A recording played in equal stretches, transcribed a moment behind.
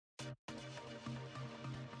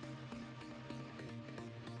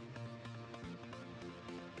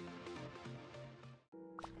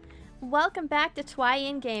Welcome back to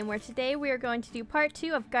Twi-In-Game, where today we are going to do part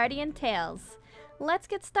 2 of Guardian Tales. Let's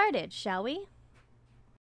get started, shall we?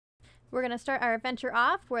 We're going to start our adventure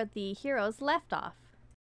off where the heroes left off.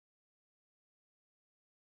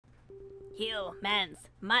 Humans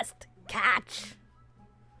must catch.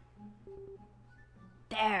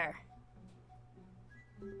 There.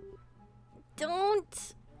 Don't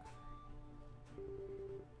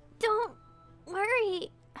worry.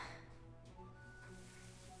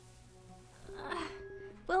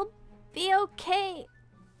 We'll be okay.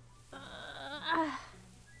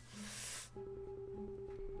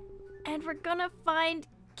 And we're gonna find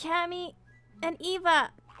Cammy and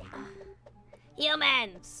Eva.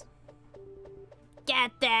 Humans,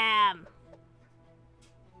 get them.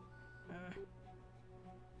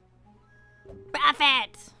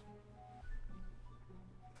 Prophet.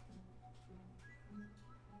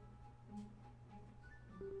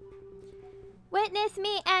 Witness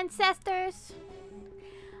me, ancestors.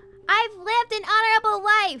 I've lived an honorable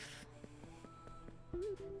life.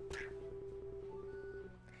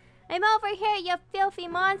 I'm over here, you filthy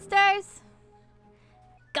monsters.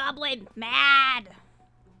 Goblin mad.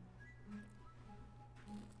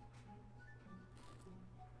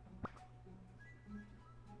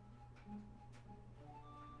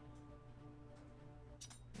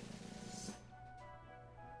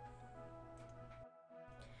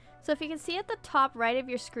 So if you can see at the top right of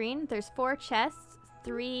your screen, there's 4 chests,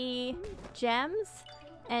 3 gems,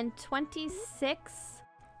 and 26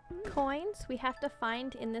 coins we have to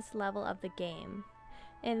find in this level of the game.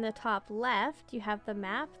 In the top left, you have the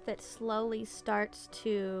map that slowly starts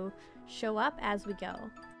to show up as we go.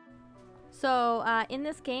 So in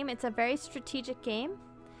this game, it's a very strategic game.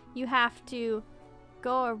 You have to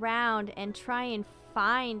go around and try and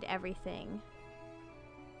find everything.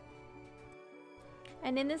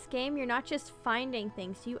 And in this game, you're not just finding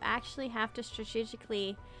things, you actually have to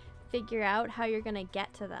strategically figure out how you're gonna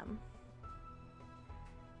get to them.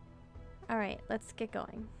 Alright, let's get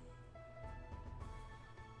going.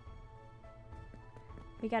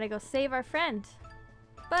 We gotta go save our friend.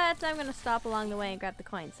 But I'm gonna stop along the way and grab the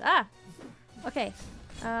coins. Ah! Okay.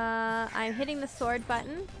 I'm hitting the sword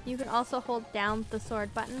button. You can also hold down the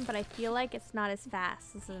sword button, but I feel like it's not as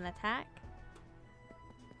fast. This is an attack.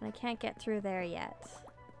 I can't get through there yet.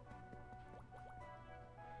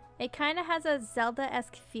 It kind of has a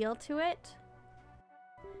Zelda-esque feel to it.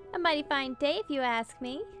 A mighty fine day if you ask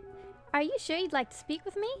me. Are you sure you'd like to speak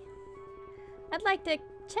with me? I'd like to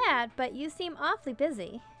chat, but you seem awfully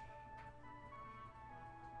busy.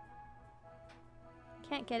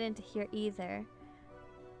 Can't get into here either.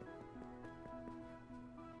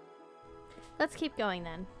 Let's keep going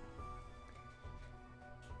then.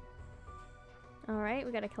 Alright,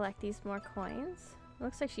 we gotta collect these more coins.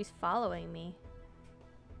 Looks like she's following me.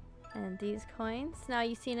 And these coins. Now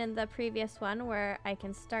you've seen in the previous one where I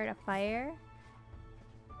can start a fire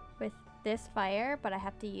with this fire, but I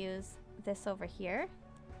have to use this over here.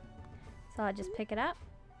 So I'll just pick it up,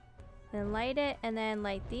 then light it, and then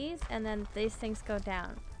light these, and then these things go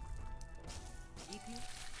down.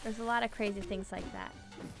 There's a lot of crazy things like that.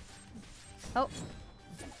 Oh.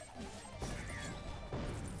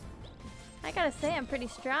 I gotta say, I'm pretty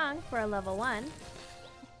strong for a level 1.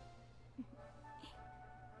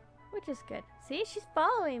 Which is good. See, she's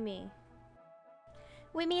following me.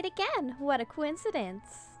 We meet again. What a coincidence.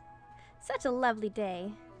 Such a lovely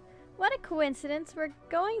day. What a coincidence, we're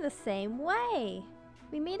going the same way.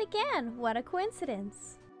 We meet again. What a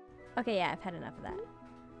coincidence. Okay, yeah, I've had enough of that.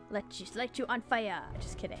 Light you on fire.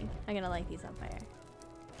 Just kidding. I'm gonna light these on fire.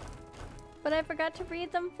 But I forgot to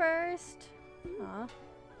read them first. Aw.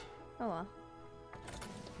 Oh well.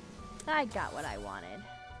 I got what I wanted.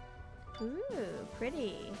 Ooh,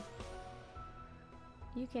 pretty.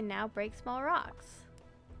 You can now break small rocks.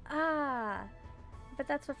 Ah, but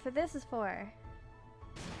that's what this is for.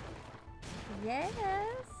 Yes,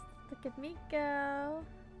 look at me go.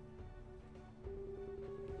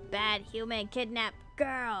 Bad human kidnap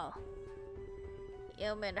girl.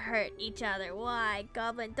 Human hurt each other. Why?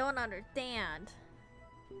 Goblin don't understand.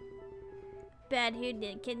 Bad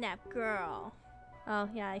human kidnap girl. Oh,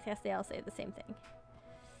 yeah, I guess they all say the same thing.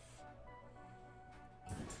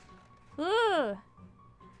 Ooh!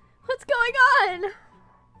 What's going on?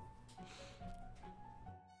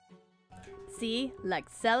 See? Like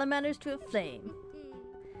salamanders to a flame.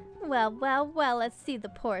 Well, well, well, let's see the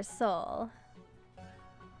poor soul.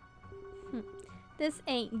 This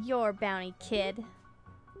ain't your bounty, kid.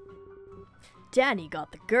 Danny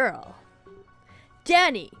got the girl.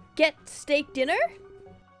 Danny, get steak dinner?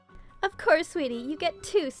 Of course, sweetie. You get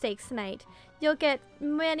 2 steaks tonight. You'll get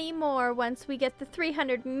many more once we get the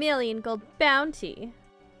 300 million gold bounty.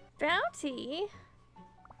 Bounty?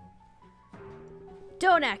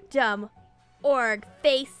 Don't act dumb, org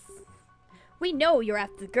face. We know you're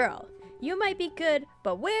after the girl. You might be good,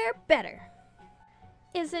 but we're better.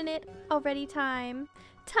 Isn't it already time?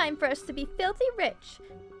 Time for us to be filthy rich.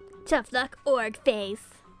 Tough luck, org face.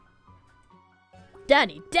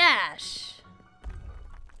 Danny Dash!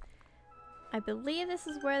 I believe this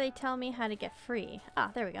is where they tell me how to get free.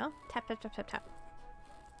 Ah, there we go. Tap, tap, tap, tap, tap.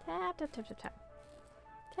 Tap, tap, tap, tap, tap.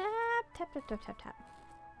 Tap, tap, tap, tap, tap, tap.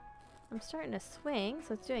 I'm starting to swing,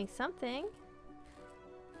 so it's doing something.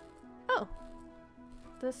 Oh!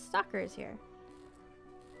 The stalker is here.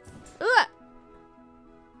 Ugh!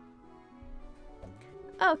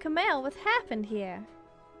 Oh, Kamel, what happened here?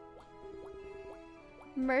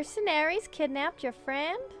 Mercenaries kidnapped your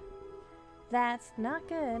friend? That's not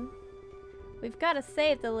good. We've got to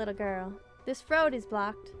save the little girl. This road is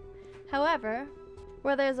blocked. However,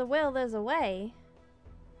 where there's a will, there's a way.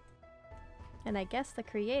 And I guess the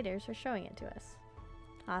creators are showing it to us.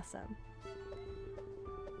 Awesome.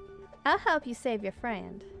 I'll help you save your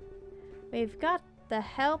friend. We've got to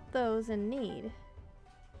help those in need.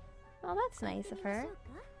 Well, that's nice of her.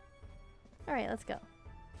 Alright, let's go.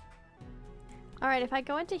 Alright, if I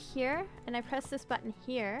go into here and I press this button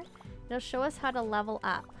here, it'll show us how to level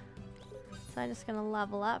up. So I'm just going to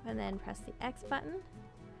level up and then press the X button.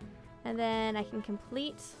 And then I can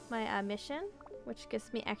complete my mission, which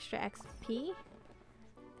gives me extra XP.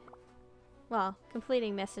 Well,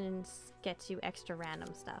 completing missions gets you extra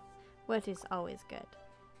random stuff, which is always good.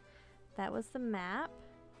 That was the map.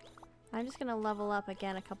 I'm just going to level up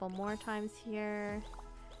again a couple more times here.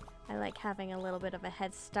 I like having a little bit of a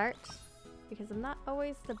head start because I'm not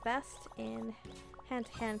always the best in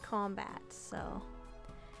hand-to-hand combat, so...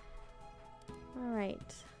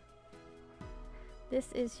 Alright.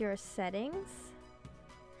 This is your settings.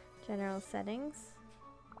 General settings.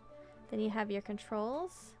 Then you have your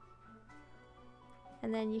controls.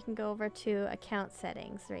 And then you can go over to account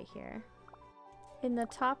settings right here. In the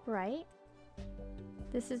top right,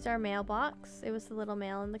 this is our mailbox. It was the little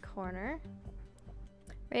mail in the corner.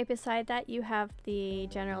 Right beside that you have the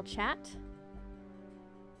general chat.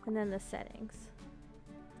 And then the settings.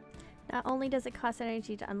 Not only does it cost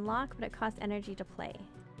energy to unlock, but it costs energy to play.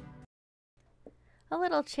 A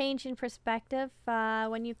little change in perspective.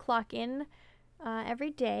 When you clock in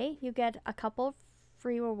every day, you get a couple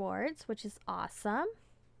free rewards, which is awesome.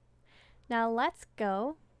 Now let's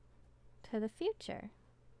go to the future.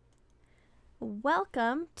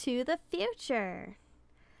 Welcome to the future.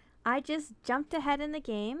 I just jumped ahead in the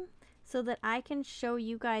game so that I can show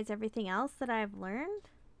you guys everything else that I've learned.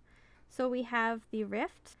 So we have the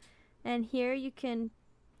Rift. And here you can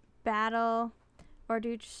battle or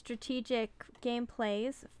do strategic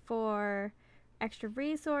gameplays for extra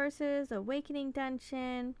resources, awakening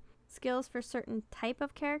dungeon, skills for certain type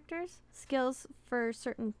of characters, skills for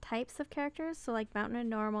certain types of characters, so like mountain and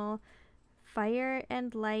normal, fire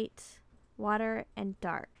and light, water and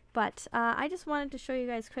dark. But I just wanted to show you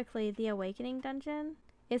guys quickly the awakening dungeon.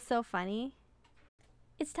 It's so funny.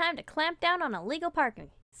 It's time to clamp down on illegal parking.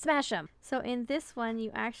 Smash them. So in this one, you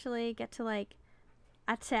actually get to like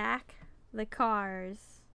attack the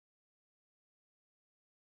cars.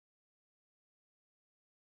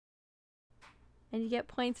 And you get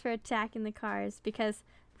points for attacking the cars because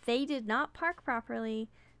they did not park properly,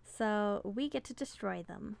 so we get to destroy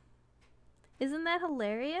them. Isn't that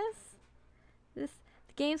hilarious? The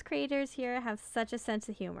game's creators here have such a sense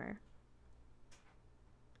of humor.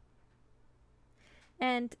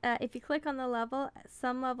 And if you click on the level,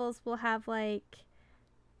 some levels will have like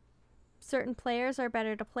certain players are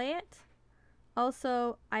better to play it.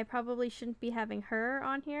 Also, I probably shouldn't be having her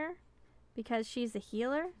on here because she's a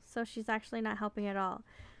healer, so she's actually not helping at all.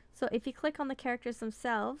 So if you click on the characters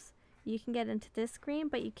themselves, you can get into this screen,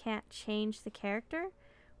 but you can't change the character.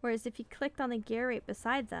 Whereas if you clicked on the gear right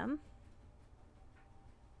beside them,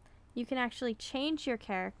 you can actually change your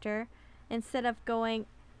character instead of going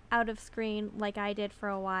out of screen like I did for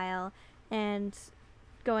a while and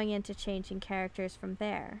going into changing characters from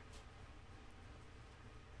there.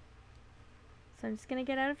 So I'm just going to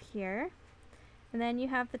get out of here. And then you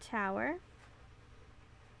have the tower.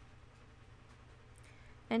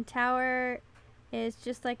 And tower is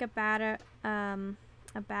just like a battle kind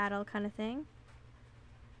of thing.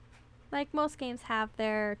 Like most games have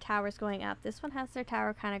their towers going up. This one has their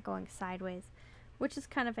tower kind of going sideways, which is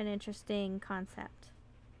kind of an interesting concept.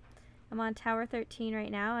 I'm on Tower 13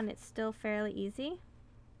 right now, and it's still fairly easy.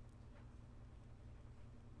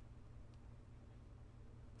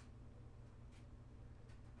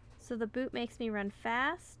 So the boot makes me run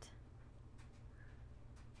fast.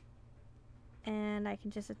 And I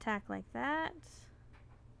can just attack like that.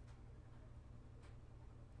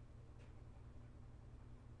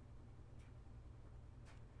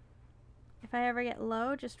 If I ever get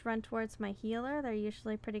low, just run towards my healer. They're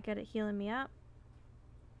usually pretty good at healing me up.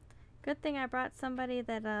 Good thing I brought somebody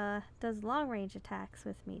that does long range attacks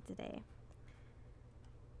with me today.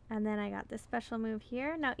 And then I got this special move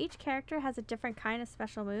here. Now each character has a different kind of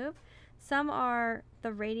special move. Some are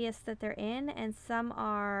the radius that they're in, and some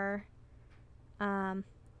are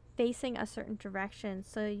facing a certain direction.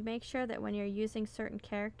 So you make sure that when you're using certain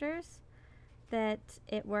characters that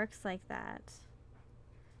it works like that.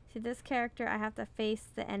 See, this character, I have to face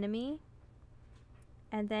the enemy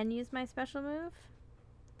and then use my special move.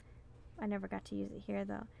 I never got to use it here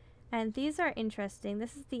though. And these are interesting.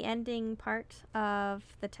 This is the ending part of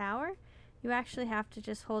the tower. You actually have to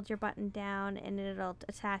just hold your button down and it'll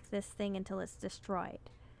attack this thing until it's destroyed.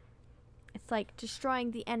 It's like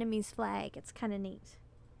destroying the enemy's flag. It's kind of neat.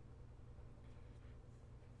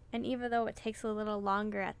 And even though it takes a little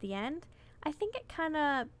longer at the end, I think it kind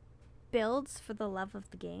of builds for the love of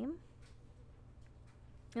the game.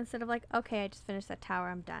 Instead of like, okay, I just finished that tower,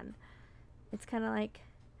 I'm done. It's kind of like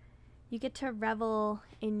you get to revel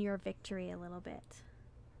in your victory a little bit.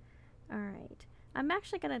 Alright. I'm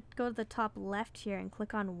actually going to go to the top left here and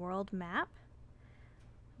click on World Map.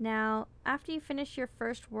 Now, after you finish your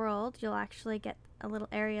first world, you'll actually get a little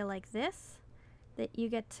area like this that you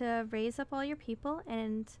get to raise up all your people,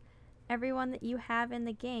 and everyone that you have in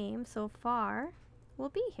the game so far will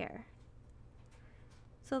be here.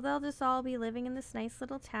 So they'll just all be living in this nice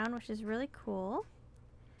little town, which is really cool.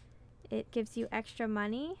 It gives you extra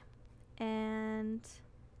money, and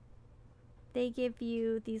they give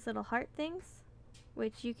you these little heart things,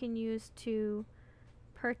 which you can use to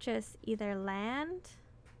purchase either land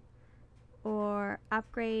or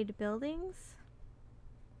upgrade buildings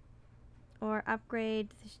or upgrade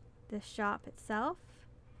the shop itself.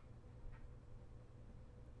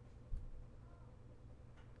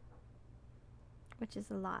 Which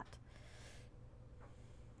is a lot.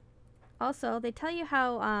 Also, they tell you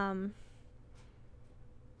how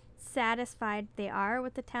satisfied they are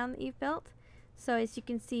with the town that you've built. So as you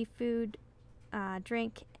can see, food,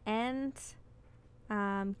 drink, and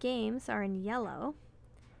games are in yellow.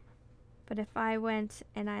 But if I went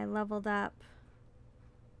and I leveled up,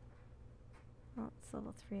 well, it's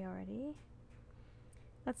level 3 already.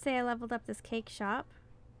 Let's say I leveled up this cake shop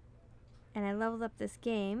and I leveled up this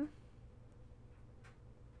game.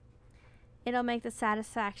 It'll make the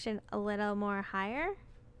satisfaction a little more higher.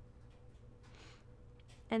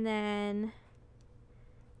 And then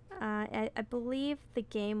I believe the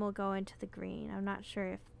game will go into the green. I'm not sure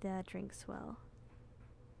if the drinks will.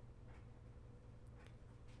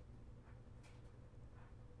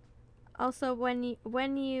 Also,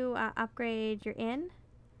 when you upgrade your inn,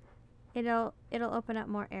 it'll open up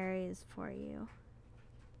more areas for you.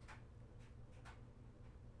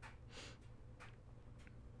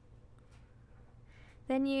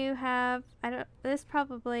 Then you have,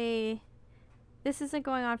 this isn't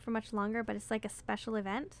going on for much longer, but it's like a special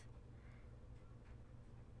event.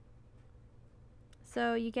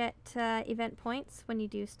 So you get event points when you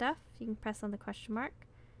do stuff. You can press on the question mark.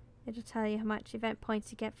 It'll tell you how much event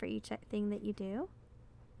points you get for each thing that you do.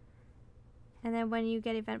 And then when you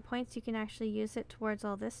get event points, you can actually use it towards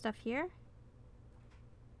all this stuff here.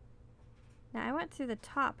 Now I went through the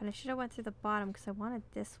top, and I should have went through the bottom because I wanted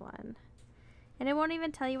this one. And it won't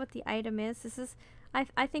even tell you what the item is. This is,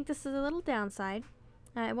 I think this is a little downside.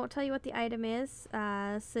 It won't tell you what the item is,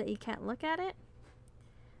 so that you can't look at it.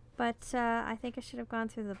 But I think I should have gone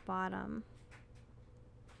through the bottom.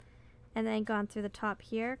 And then gone through the top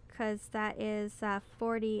here, because that is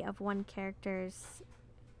 40 of one character's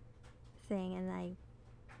thing, and I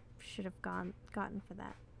should have gotten for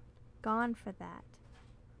that. Gone for that.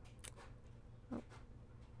 Oh.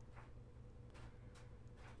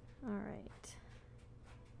 Alright.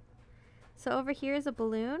 So over here is a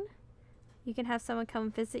balloon. You can have someone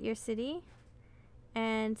come visit your city,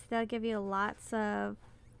 and they'll give you lots of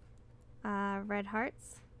red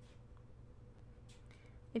hearts.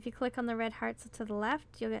 If you click on the red hearts to the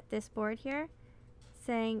left, you'll get this board here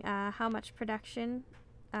saying how much production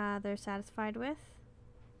they're satisfied with.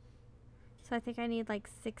 So I think I need like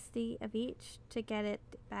 60 of each to get it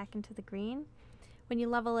back into the green. When you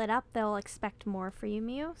level it up, they'll expect more for you,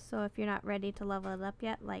 Mew. So if you're not ready to level it up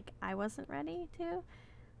yet, like I wasn't ready to,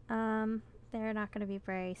 they're not going to be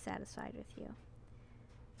very satisfied with you.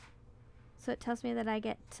 So it tells me that I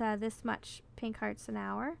get this much pink hearts an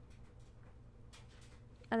hour.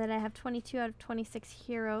 And then I have 22 out of 26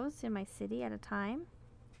 heroes in my city at a time.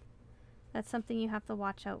 That's something you have to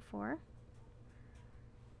watch out for.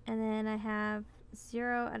 And then I have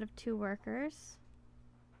 0 out of 2 workers.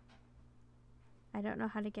 I don't know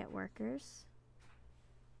how to get workers.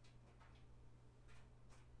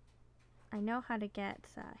 I know how to get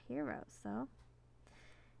heroes though.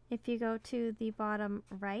 If you go to the bottom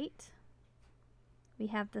right, we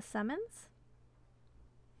have the summons.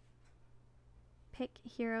 Pick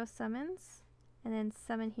hero summons and then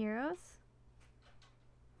summon heroes.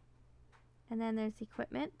 And then there's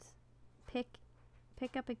equipment. Pick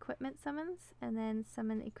up equipment summons and then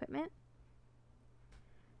summon equipment.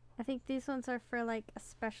 I think these ones are for like a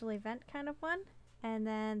special event kind of one, and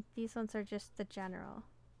then these ones are just the general.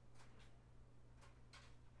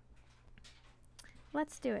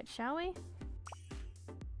 Let's do it, shall we?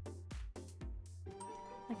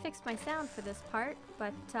 I fixed my sound for this part,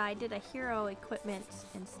 but I did a hero equipment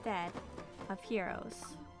instead of heroes.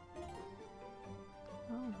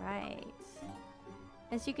 Alright.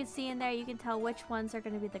 As you can see in there, you can tell which ones are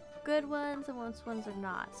going to be the good ones and which ones are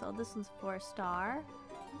not. So this one's 4-star,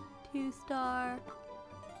 2-star,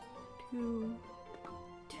 2,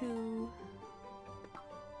 2,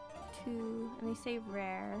 2, and they say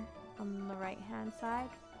rare on the right hand side,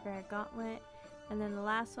 rare gauntlet, and then the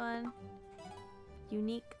last one,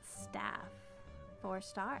 unique staff, 4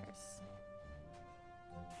 stars.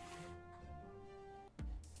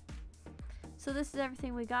 So this is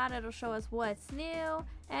everything we got. It'll show us what's new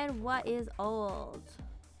and what is old.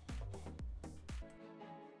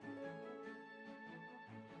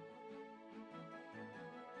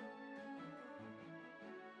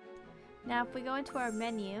 Now if we go into our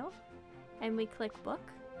menu and we click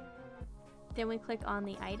book, then we click on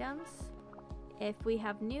the items. If we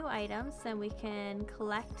have new items, then we can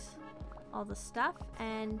collect all the stuff,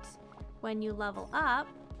 and when you level up,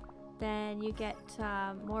 then you get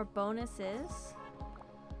more bonuses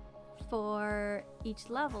for each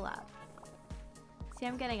level up. See,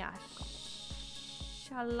 I'm getting a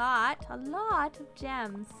lot of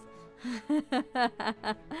gems.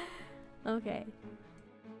 Okay.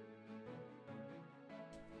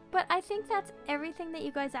 But I think that's everything that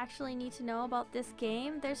you guys actually need to know about this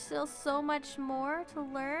game. There's still so much more to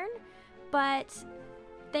learn, but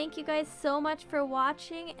thank you guys so much for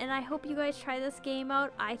watching, and I hope you guys try this game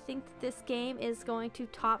out. I think that this game is going to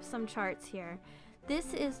top some charts here.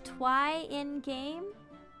 This is Twi in game,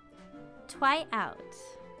 Twi out.